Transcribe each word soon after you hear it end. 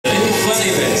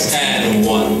face. And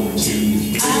 1,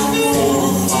 2, 3,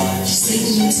 4, 5,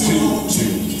 6, 2,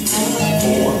 2,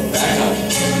 4. Back up.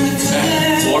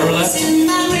 Back. Quarter left.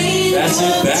 That's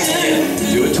it. Back again.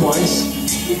 Do it twice.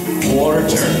 Quarter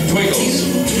turn. Twinkles.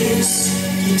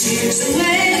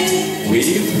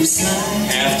 Weave.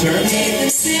 Half turn.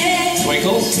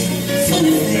 Twinkles.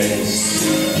 Face.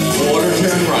 Quarter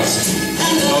turn right.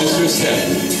 Coaster step.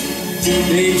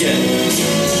 Begin.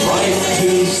 Right,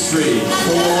 2, 3,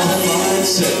 4, 5,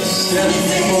 6. Step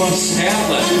across, half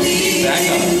left. Back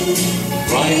up.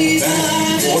 Right,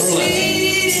 back, quarter left.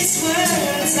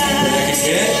 Back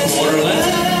again, quarter left.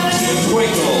 2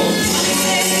 twinkles.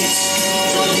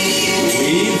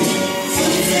 Weave.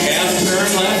 Half turn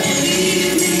left.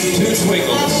 2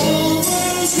 twinkles.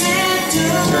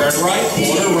 Turn right,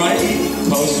 quarter right.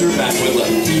 Coaster back with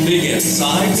left. Begin.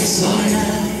 Side to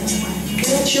side.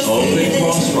 Open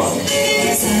cross run.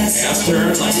 Half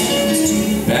turn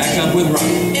left. Back up with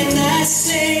right.